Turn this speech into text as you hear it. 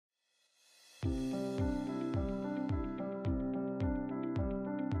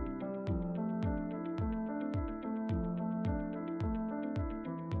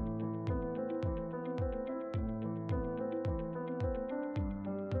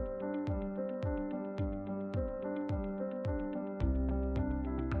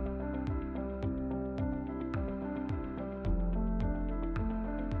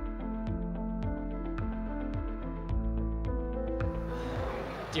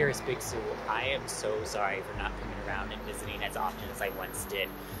Dearest Big Sue, I am so sorry for not coming around and visiting as often as I once did.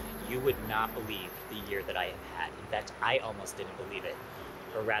 You would not believe the year that I have had. In fact, I almost didn't believe it,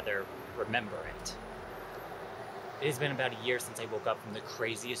 or rather, remember it. It has been about a year since I woke up from the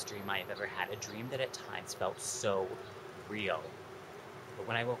craziest dream I have ever had, a dream that at times felt so real. But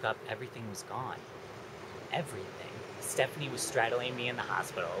when I woke up, everything was gone. Everything. Stephanie was straddling me in the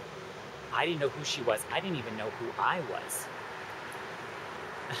hospital. I didn't know who she was. I didn't even know who I was.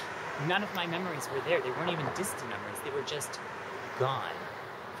 None of my memories were there. They weren't even distant memories. They were just gone,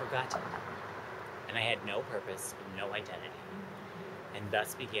 forgotten. And I had no purpose, no identity. And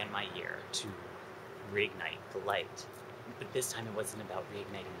thus began my year to reignite the light. But this time it wasn't about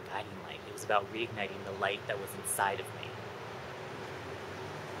reigniting the guiding light. It was about reigniting the light that was inside of me.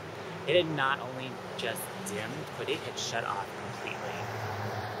 It had not only just dimmed, but it had shut off completely.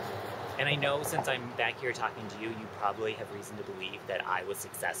 And I know since I'm back here talking to you, you probably have reason to believe that I was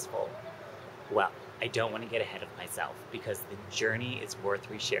successful. Well, I don't want to get ahead of myself because the journey is worth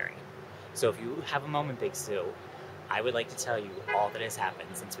resharing. So if you have a moment, Big Sue, I would like to tell you all that has happened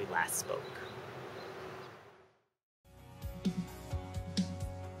since we last spoke.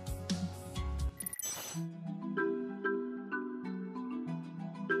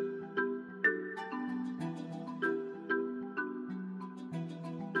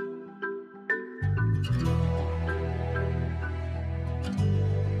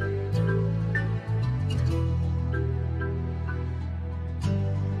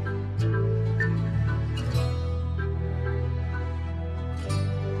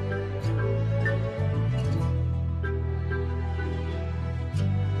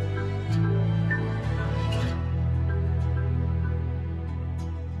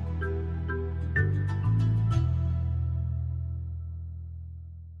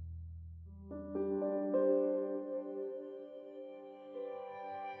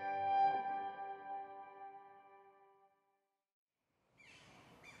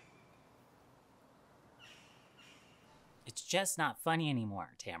 It's just not funny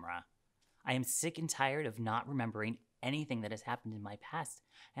anymore, Tamara. I am sick and tired of not remembering anything that has happened in my past,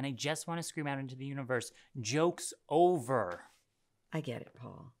 and I just want to scream out into the universe, joke's over. I get it,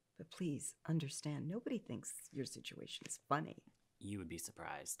 Paul, but please understand, nobody thinks your situation is funny. You would be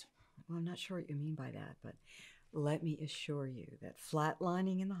surprised. Well, I'm not sure what you mean by that, but let me assure you that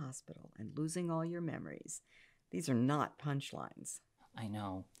flatlining in the hospital and losing all your memories, these are not punchlines. I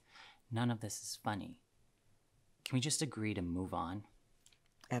know. None of this is funny. Can we just agree to move on?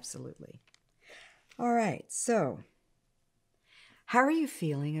 Absolutely. All right, so how are you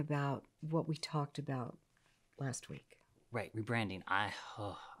feeling about what we talked about last week? Right, rebranding. I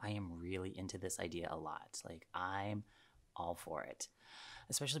am really into this idea a lot. Like, I'm all for it.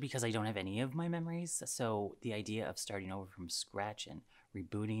 Especially because I don't have any of my memories. So the idea of starting over from scratch and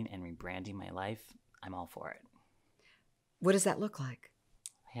rebooting and rebranding my life, I'm all for it. What does that look like?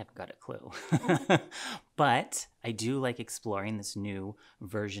 I haven't got a clue. But I do like exploring this new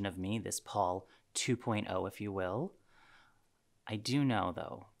version of me, this Paul 2.0, if you will. I do know,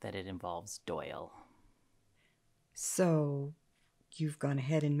 though, that it involves Doyle. So you've gone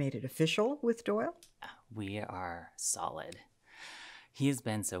ahead and made it official with Doyle? We are solid. He has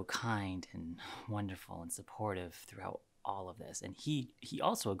been so kind and wonderful and supportive throughout all of this. And he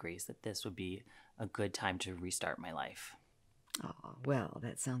also agrees that this would be a good time to restart my life. Oh, well,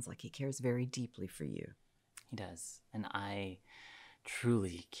 that sounds like he cares very deeply for you. He does. And I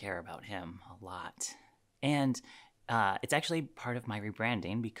truly care about him a lot. And it's actually part of my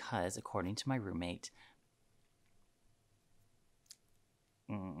rebranding because, according to my roommate,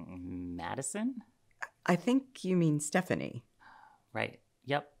 Madison? I think you mean Stephanie. Right.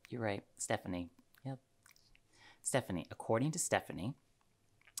 Yep, you're right. Stephanie. Yep. Stephanie. According to Stephanie,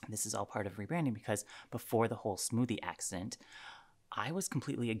 this is all part of rebranding because before the whole smoothie accident, I was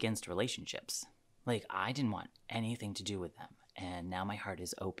completely against relationships. Like, I didn't want anything to do with them. And now my heart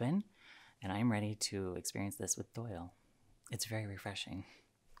is open and I'm ready to experience this with Doyle. It's very refreshing.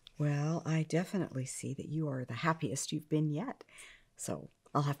 Well, I definitely see that you are the happiest you've been yet. So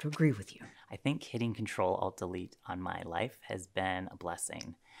I'll have to agree with you. I think hitting Control-Alt-Delete on my life has been a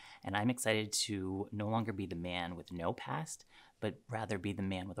blessing. And I'm excited to no longer be the man with no past, but rather be the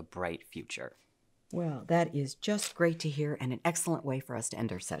man with a bright future. Well, that is just great to hear and an excellent way for us to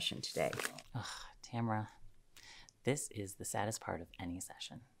end our session today. Ugh, Tamara, this is the saddest part of any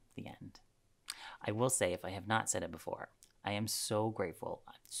session, the end. I will say, if I have not said it before, I am so grateful,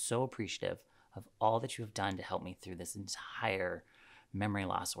 I'm so appreciative of all that you have done to help me through this entire memory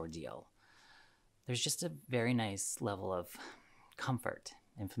loss ordeal. There's just a very nice level of comfort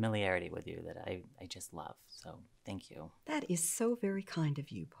and familiarity with you that I just love. So thank you. That is so very kind of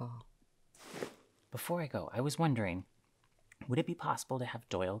you, Paul. Before I go, I was wondering, would it be possible to have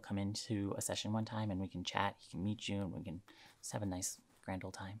Doyle come into a session one time and we can chat, he can meet you, and we can just have a nice grand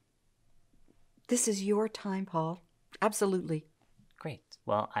old time? This is your time, Paul. Absolutely. Great.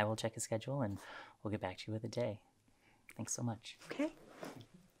 Well, I will check his schedule and we'll get back to you with a day. Thanks so much. Okay.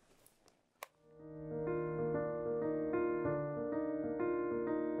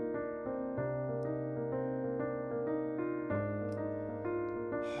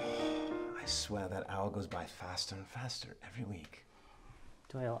 I swear that hour goes by faster and faster every week.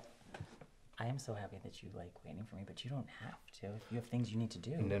 Doyle, I am so happy that you like waiting for me, but you don't have to. If you have things you need to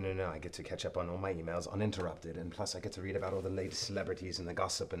do. No. I get to catch up on all my emails uninterrupted, and plus I get to read about all the latest celebrities and the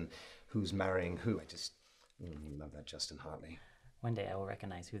gossip and who's marrying who. I just love that Justin Hartley. One day I will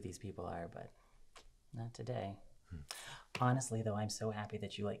recognize who these people are, but not today. Honestly, though, I'm so happy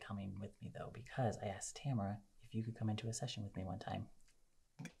that you like coming with me, though, because I asked Tamara if you could come into a session with me one time.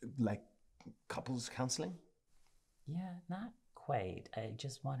 Like couples counseling? Yeah, not quite. I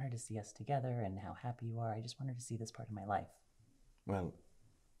just want her to see us together and how happy you are. I just want her to see this part of my life. Well,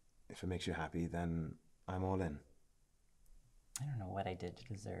 if it makes you happy, then I'm all in. I don't know what I did to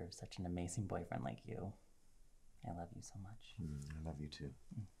deserve such an amazing boyfriend like you. I love you so much. I love you too.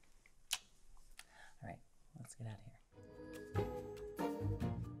 All right, let's get out of here.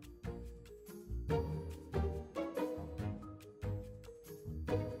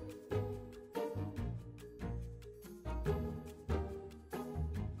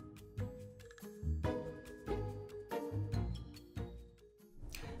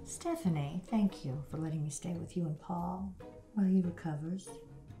 Stephanie, thank you for letting me stay with you and Paul while he recovers.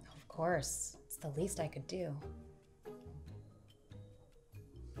 Of course. It's the least I could do.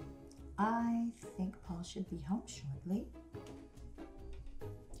 I think Paul should be home shortly.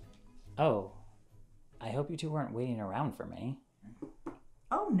 Oh, I hope you two weren't waiting around for me.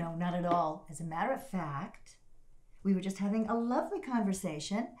 Oh, no, not at all. As a matter of fact, we were just having a lovely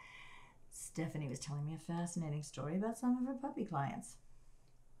conversation. Stephanie was telling me a fascinating story about some of her puppy clients.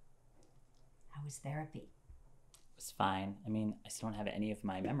 How was therapy? It was fine. I mean, I still don't have any of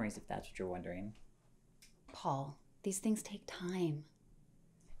my memories, if that's what you're wondering. Paul, these things take time.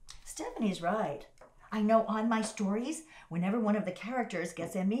 Stephanie's right. I know on my stories, whenever one of the characters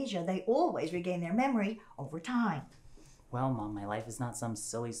gets amnesia, they always regain their memory over time. Well, Mom, my life is not some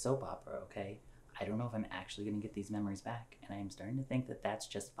silly soap opera, okay? I don't know if I'm actually going to get these memories back, and I am starting to think that that's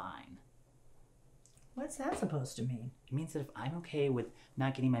just fine. What's that supposed to mean? It means that if I'm okay with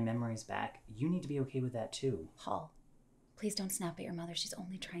not getting my memories back, you need to be okay with that too. Paul, please don't snap at your mother. She's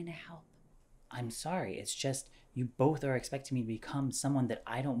only trying to help. I'm sorry. It's just you both are expecting me to become someone that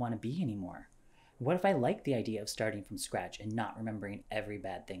I don't want to be anymore. What if I like the idea of starting from scratch and not remembering every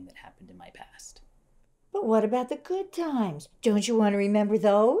bad thing that happened in my past? But what about the good times? Don't you want to remember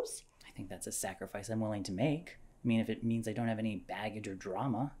those? I think that's a sacrifice I'm willing to make. I mean, if it means I don't have any baggage or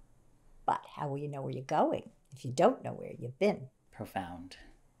drama. But how will you know where you're going if you don't know where you've been? Profound.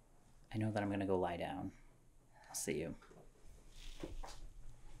 I know that I'm going to go lie down. I'll see you.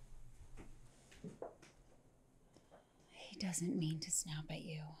 He doesn't mean to snap at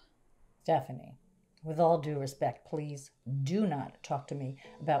you. Stephanie, with all due respect, please do not talk to me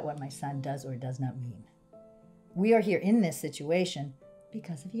about what my son does or does not mean. We are here in this situation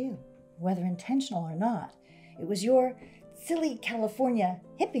because of you, whether intentional or not. It was your silly California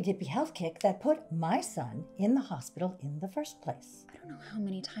hippy-dippy health kick that put my son in the hospital in the first place. I don't know how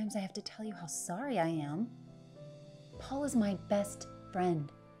many times I have to tell you how sorry I am. Paul is my best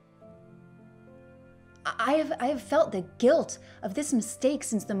friend. I have felt the guilt of this mistake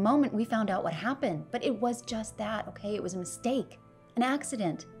since the moment we found out what happened. But it was just that, okay? It was a mistake, an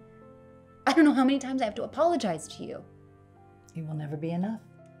accident. I don't know how many times I have to apologize to you. It will never be enough.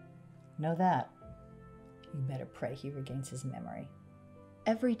 Know that. You better pray he regains his memory.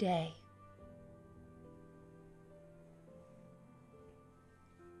 Every day.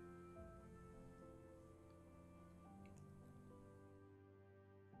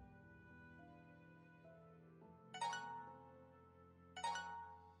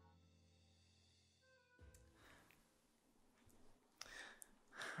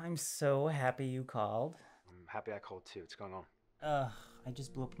 I'm so happy you called. I'm happy I called too. What's going on? I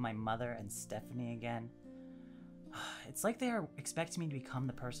just blew up my mother and Stephanie again. It's like they are expecting me to become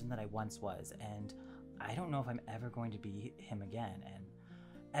the person that I once was, and I don't know if I'm ever going to be him again. And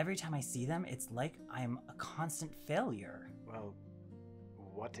every time I see them, it's like I'm a constant failure. Well,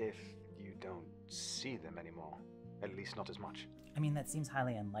 what if you don't see them anymore? At least not as much. I mean, that seems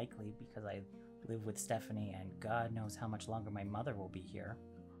highly unlikely because I live with Stephanie, and God knows how much longer my mother will be here.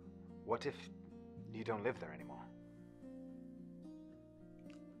 What if you don't live there anymore?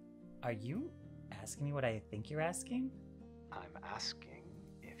 Are you asking me what I think you're asking? I'm asking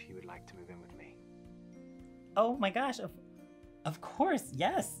if you would like to move in with me. Oh my gosh, of course,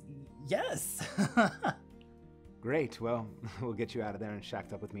 yes, yes. Great, well, we'll get you out of there and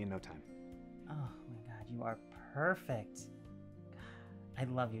shacked up with me in no time. Oh my God, you are perfect. I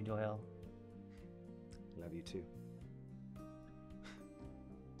love you, Doyle. Love you too.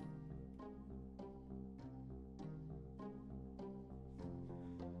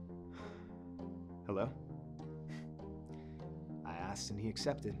 Hello? I asked and he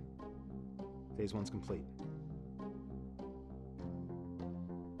accepted. Phase 1's complete.